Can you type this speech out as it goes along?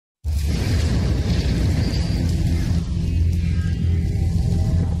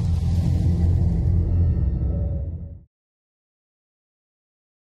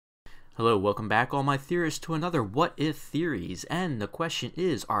Hello, welcome back all my theorists to another What If Theories, and the question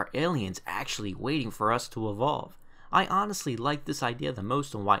is, are aliens actually waiting for us to evolve? I honestly like this idea the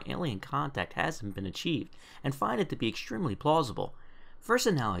most on why alien contact hasn't been achieved, and find it to be extremely plausible. First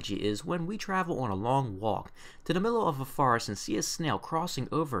analogy is when we travel on a long walk to the middle of a forest and see a snail crossing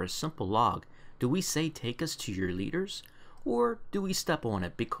over a simple log. Do we say take us to your leaders? Or do we step on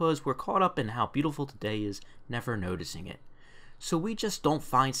it because we're caught up in how beautiful today is, never noticing it? So we just don't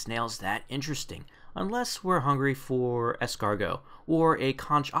find snails that interesting, unless we're hungry for escargot, or a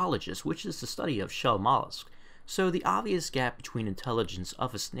conchologist, which is the study of shell mollusks. So the obvious gap between intelligence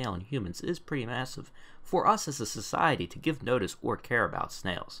of a snail and humans is pretty massive for us as a society to give notice or care about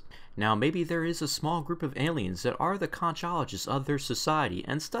snails. Now maybe there is a small group of aliens that are the conchologists of their society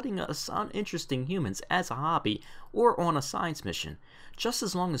and studying us uninteresting humans as a hobby or on a science mission. Just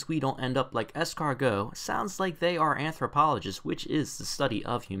as long as we don't end up like escargot, sounds like they are anthropologists, which is the study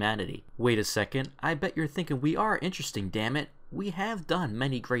of humanity. Wait a second, I bet you're thinking we are interesting, damn it. We have done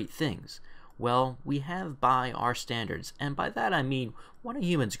many great things. Well, we have by our standards, and by that I mean one of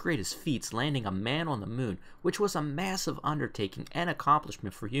humans' greatest feats, landing a man on the moon, which was a massive undertaking and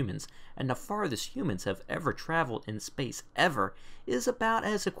accomplishment for humans, and the farthest humans have ever traveled in space ever is about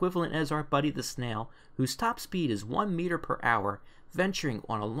as equivalent as our buddy the snail, whose top speed is 1 meter per hour, venturing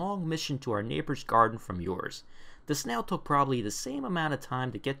on a long mission to our neighbor's garden from yours. The snail took probably the same amount of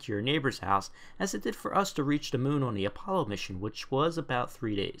time to get to your neighbor's house as it did for us to reach the moon on the Apollo mission, which was about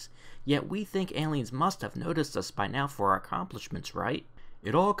 3 days. Yet we think aliens must have noticed us by now for our accomplishments, right?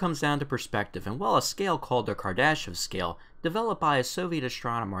 It all comes down to perspective, and a scale called the Kardashev Scale, developed by a Soviet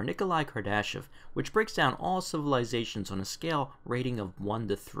astronomer Nikolai Kardashev, which breaks down all civilizations on a scale rating of 1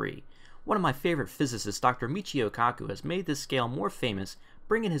 to 3. One of my favorite physicists, Dr. Michio Kaku, has made this scale more famous,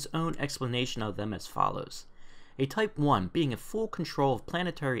 bringing his own explanation of them as follows. A Type 1 being in full control of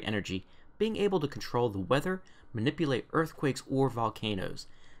planetary energy, being able to control the weather, manipulate earthquakes or volcanoes.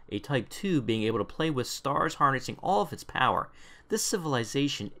 A Type 2 being able to play with stars, harnessing all of its power. This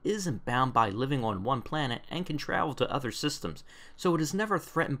civilization isn't bound by living on one planet and can travel to other systems, so it is never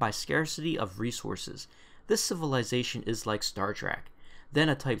threatened by scarcity of resources. This civilization is like Star Trek. Then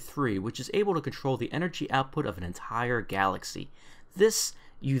a Type 3, which is able to control the energy output of an entire galaxy.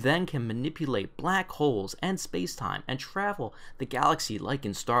 You then can manipulate black holes and space-time and travel the galaxy like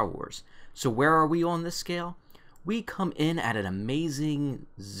in Star Wars. So where are we on this scale? We come in at an amazing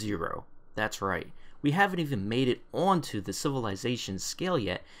 0. That's right. We haven't even made it onto the civilization scale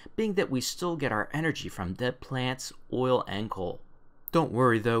yet, being that we still get our energy from dead plants, oil, and coal. Don't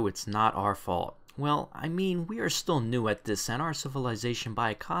worry though, it's not our fault. Well, I mean, we are still new at this, and our civilization by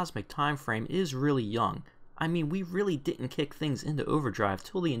a cosmic time frame is really young. I mean, we really didn't kick things into overdrive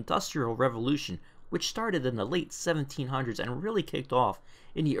till the Industrial Revolution, which started in the late 1700s and really kicked off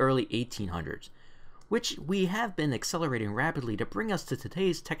in the early 1800s, which we have been accelerating rapidly to bring us to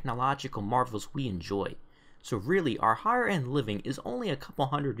today's technological marvels we enjoy. So really, our higher end living is only a couple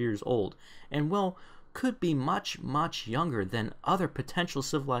hundred years old, and well, could be much, much younger than other potential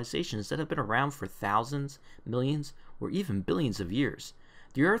civilizations that have been around for thousands, millions, or even billions of years.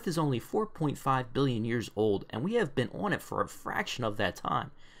 The Earth is only 4.5 billion years old, and we have been on it for a fraction of that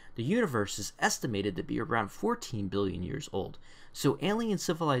time. The universe is estimated to be around 14 billion years old, so alien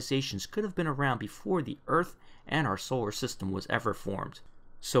civilizations could have been around before the Earth and our solar system was ever formed.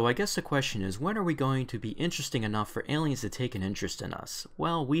 So I guess the question is, when are we going to be interesting enough for aliens to take an interest in us?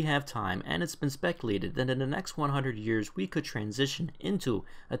 Well, we have time, and it's been speculated that in the next 100 years we could transition into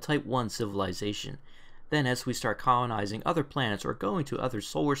a Type 1 civilization. Then as we start colonizing other planets or going to other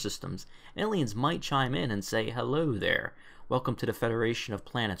solar systems, aliens might chime in and say, hello there, welcome to the Federation of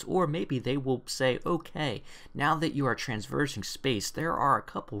Planets, or maybe they will say, okay, now that you are traversing space, there are a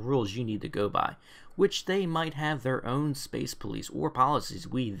couple rules you need to go by, which they might have their own space police or policies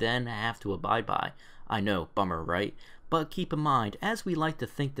we then have to abide by. I know, bummer, right? But keep in mind, as we like to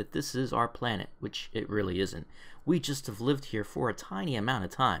think that this is our planet, which it really isn't, we just have lived here for a tiny amount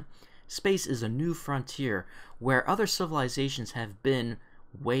of time. Space is a new frontier where other civilizations have been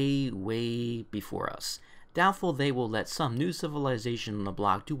way before us. Doubtful they will let some new civilization on the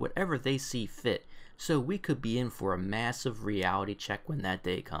block do whatever they see fit, so we could be in for a massive reality check when that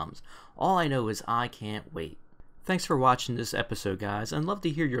day comes. All I know is I can't wait. Thanks for watching this episode, guys, and love to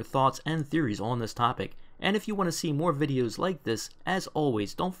hear your thoughts and theories on this topic. And if you want to see more videos like this, as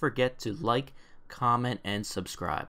always, don't forget to like, comment, and subscribe.